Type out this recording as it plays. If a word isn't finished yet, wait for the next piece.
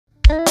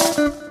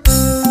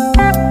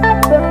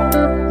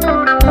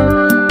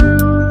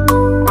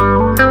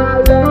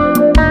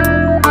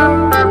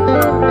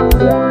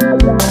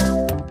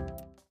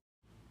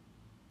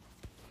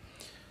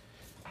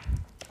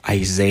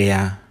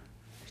Isaiah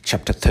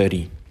chapter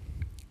 30,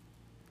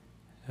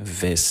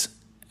 verse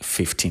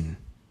 15.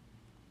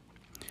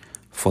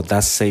 For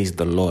thus says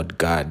the Lord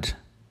God,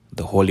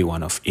 the Holy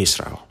One of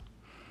Israel,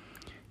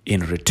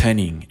 in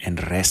returning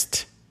and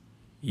rest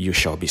you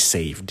shall be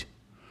saved.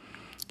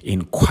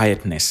 In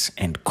quietness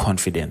and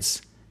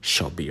confidence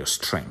shall be your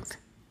strength.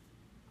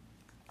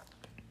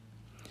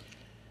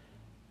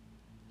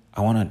 I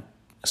want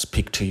to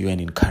speak to you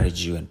and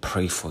encourage you and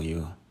pray for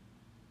you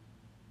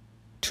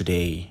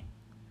today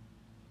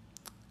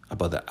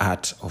about the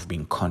art of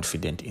being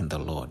confident in the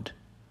Lord,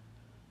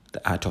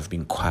 the art of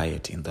being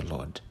quiet in the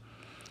Lord.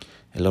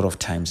 A lot of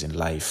times in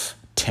life,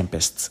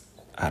 tempests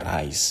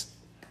arise,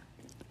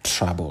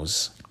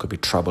 troubles. It could be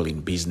trouble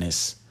in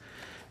business.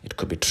 It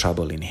could be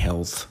trouble in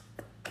health.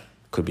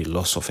 It could be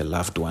loss of a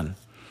loved one.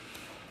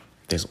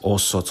 There's all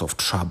sorts of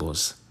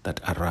troubles that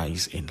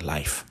arise in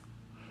life.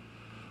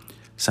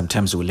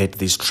 Sometimes we let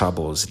these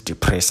troubles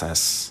depress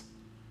us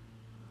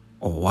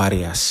or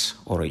worry us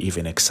or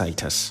even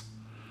excite us.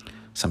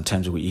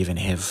 Sometimes we even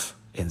have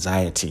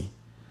anxiety.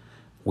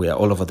 We are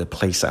all over the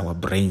place. Our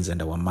brains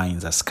and our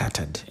minds are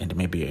scattered, and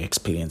maybe you're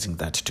experiencing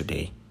that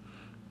today.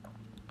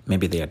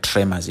 Maybe there are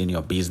tremors in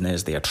your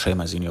business. There are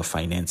tremors in your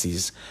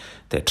finances.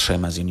 There are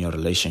tremors in your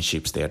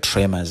relationships. There are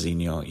tremors in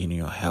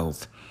your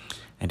health,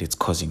 and it's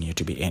causing you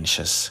to be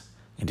anxious,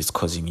 and it's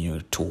causing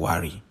you to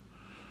worry,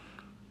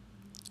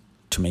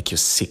 to make you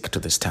sick to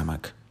the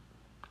stomach,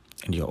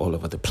 and you're all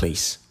over the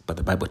place. But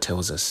the Bible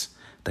tells us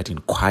that in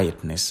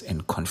quietness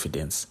and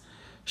confidence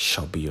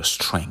shall be your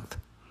strength.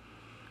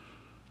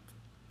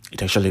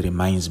 It actually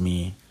reminds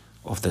me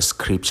of the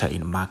scripture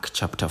in Mark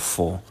chapter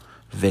 4,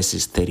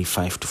 verses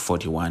 35 to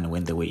 41,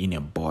 when they were in a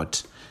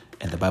boat,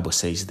 and the Bible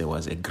says there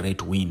was a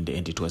great wind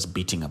and it was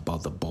beating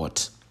about the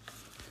boat.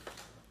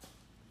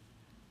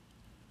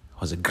 It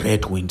was a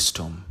great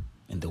windstorm,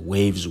 and the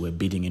waves were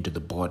beating into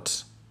the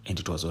boat, and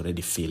it was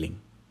already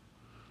filling.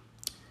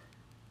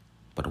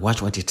 But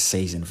watch what it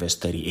says in verse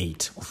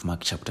 38 of Mark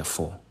chapter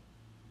 4.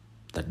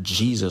 That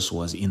Jesus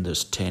was in the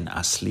stern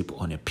asleep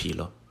on a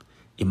pillow.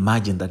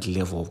 Imagine that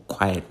level of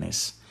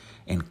quietness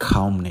and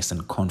calmness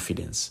and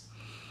confidence.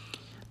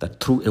 That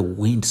through a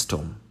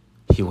windstorm,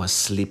 he was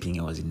sleeping,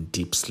 he was in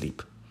deep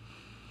sleep.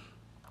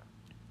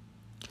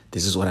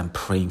 This is what I'm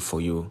praying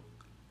for you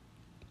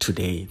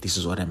today. This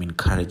is what I'm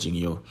encouraging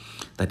you.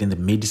 That in the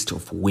midst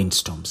of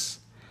windstorms,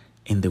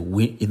 in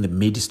the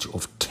midst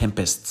of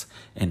tempests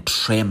and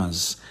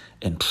tremors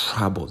and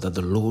trouble, that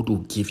the Lord will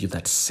give you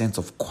that sense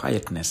of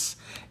quietness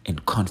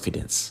and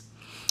confidence,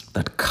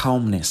 that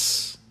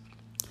calmness.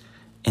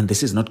 And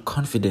this is not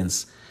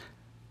confidence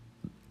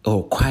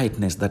or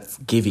quietness that's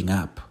giving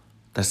up,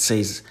 that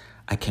says,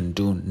 I can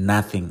do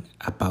nothing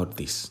about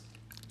this.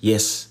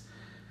 Yes,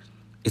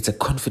 it's a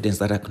confidence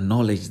that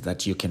acknowledges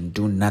that you can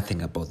do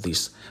nothing about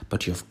this,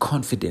 but you have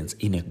confidence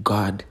in a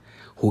God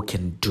who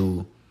can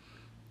do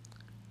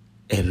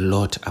a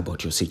lot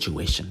about your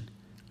situation.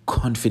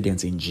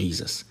 Confidence in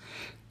Jesus.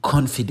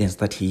 Confidence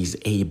that he is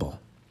able.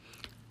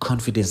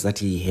 Confidence that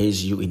he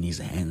has you in his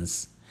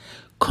hands.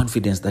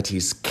 Confidence that he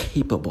is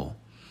capable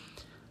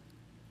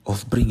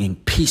of bringing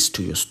peace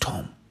to your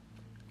storm.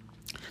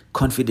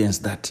 Confidence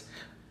that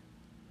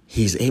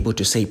he is able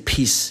to say,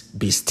 peace,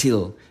 be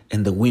still,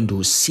 and the wind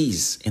will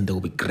cease, and there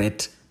will be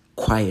great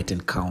quiet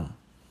and calm.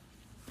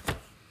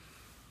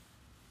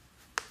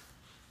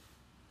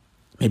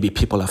 Maybe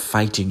people are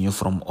fighting you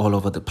from all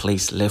over the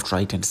place, left,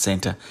 right, and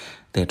center.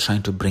 They're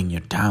trying to bring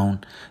you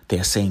down.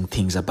 They're saying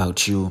things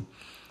about you.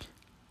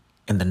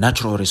 And the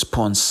natural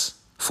response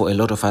for a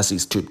lot of us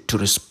is to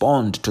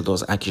respond to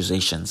those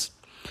accusations,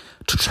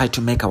 to try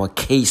to make our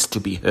case to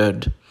be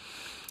heard,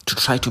 to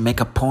try to make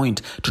a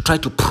point, to try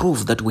to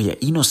prove that we are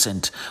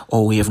innocent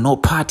or we have no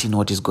part in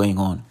what is going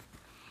on.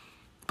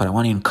 But I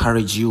want to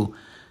encourage you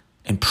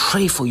and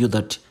pray for you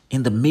that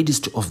in the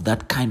midst of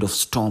that kind of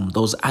storm,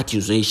 those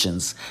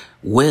accusations,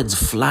 words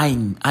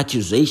flying,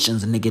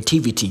 accusations,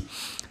 negativity,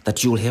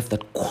 that you will have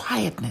that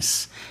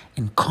quietness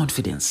and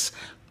confidence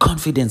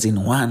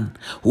in one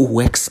who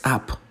wakes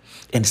up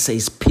and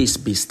says, peace,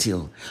 be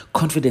still.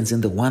 Confidence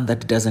in the one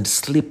that doesn't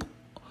sleep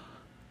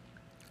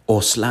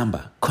or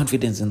slumber.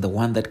 Confidence in the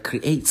one that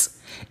creates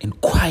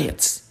and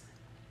quiets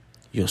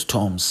your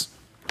storms.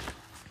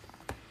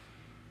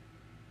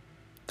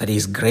 That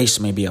his grace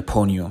may be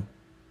upon you.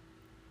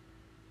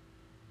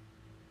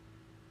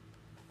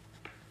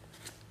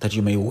 That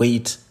you may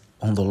wait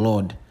on the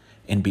Lord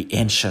and be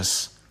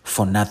anxious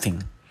for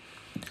nothing.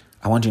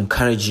 I want to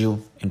encourage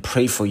you and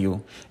pray for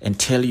you and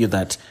tell you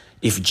that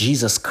if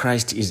Jesus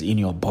Christ is in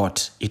your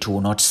boat, it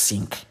will not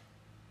sink.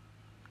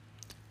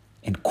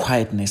 And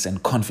quietness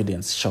and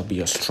confidence shall be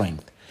your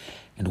strength.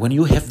 And when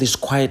you have this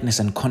quietness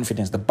and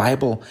confidence, the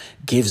Bible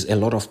gives a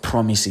lot of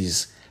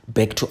promises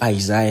back to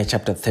Isaiah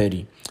chapter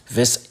 30,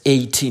 verse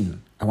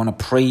 18. I want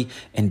to pray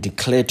and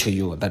declare to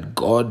you that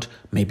God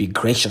may be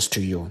gracious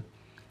to you,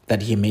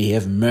 that he may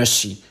have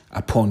mercy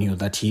upon you,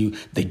 that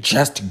the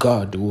just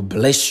God, will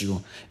bless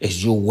you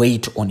as you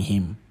wait on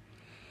him.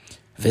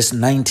 Verse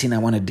 19, I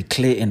want to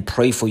declare and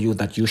pray for you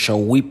that you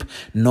shall weep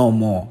no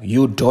more,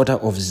 you daughter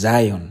of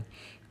Zion.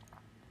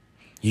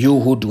 You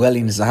who dwell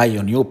in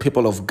Zion, you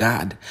people of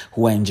God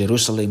who are in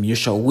Jerusalem, you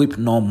shall weep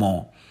no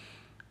more.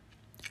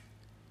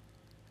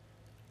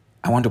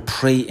 I want to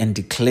pray and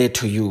declare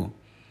to you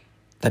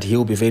that he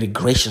will be very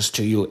gracious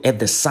to you. At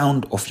the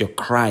sound of your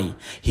cry,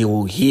 he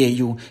will hear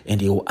you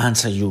and he will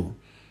answer you.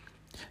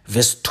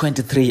 Verse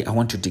 23, I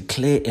want to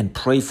declare and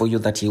pray for you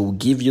that he will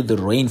give you the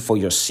rain for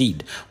your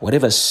seed,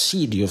 whatever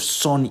seed you've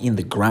sown in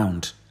the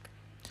ground,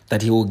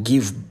 that he will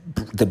give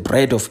the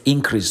bread of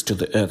increase to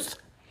the earth,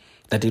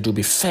 that it will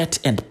be fat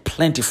and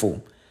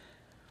plentiful,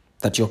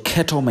 that your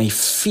cattle may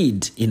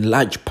feed in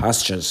large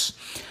pastures.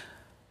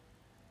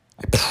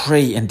 I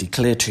pray and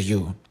declare to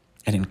you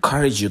and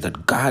encourage you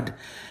that God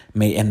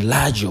may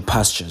enlarge your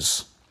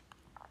pastures.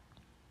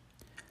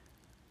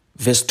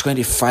 Verse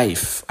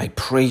 25, I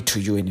pray to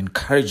you and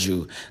encourage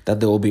you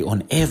that there will be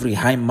on every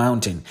high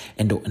mountain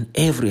and on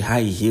every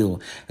high hill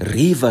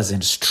rivers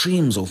and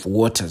streams of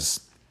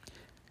waters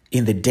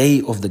in the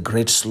day of the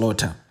great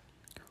slaughter,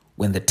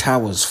 when the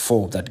towers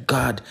fall, that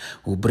God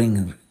will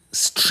bring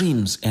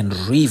streams and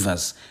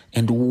rivers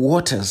and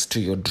waters to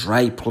your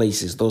dry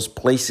places, those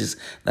places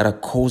that are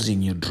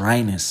causing you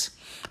dryness,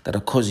 that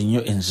are causing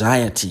you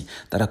anxiety,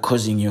 that are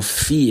causing you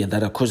fear,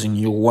 that are causing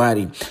you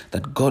worry,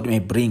 that God may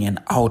bring an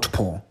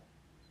outpour.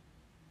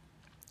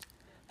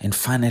 And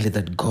finally,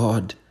 that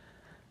God,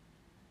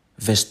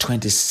 verse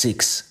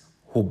 26,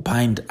 who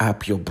bind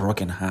up your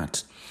broken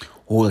heart,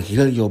 who will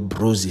heal your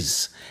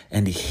bruises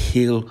and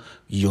heal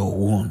your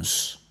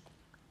wounds.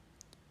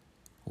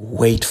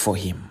 Wait for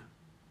him.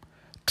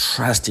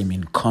 Trust him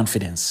in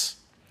confidence,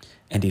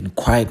 and in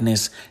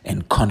quietness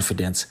and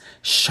confidence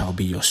shall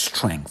be your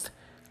strength.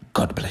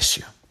 God bless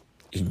you.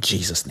 In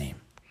Jesus' name.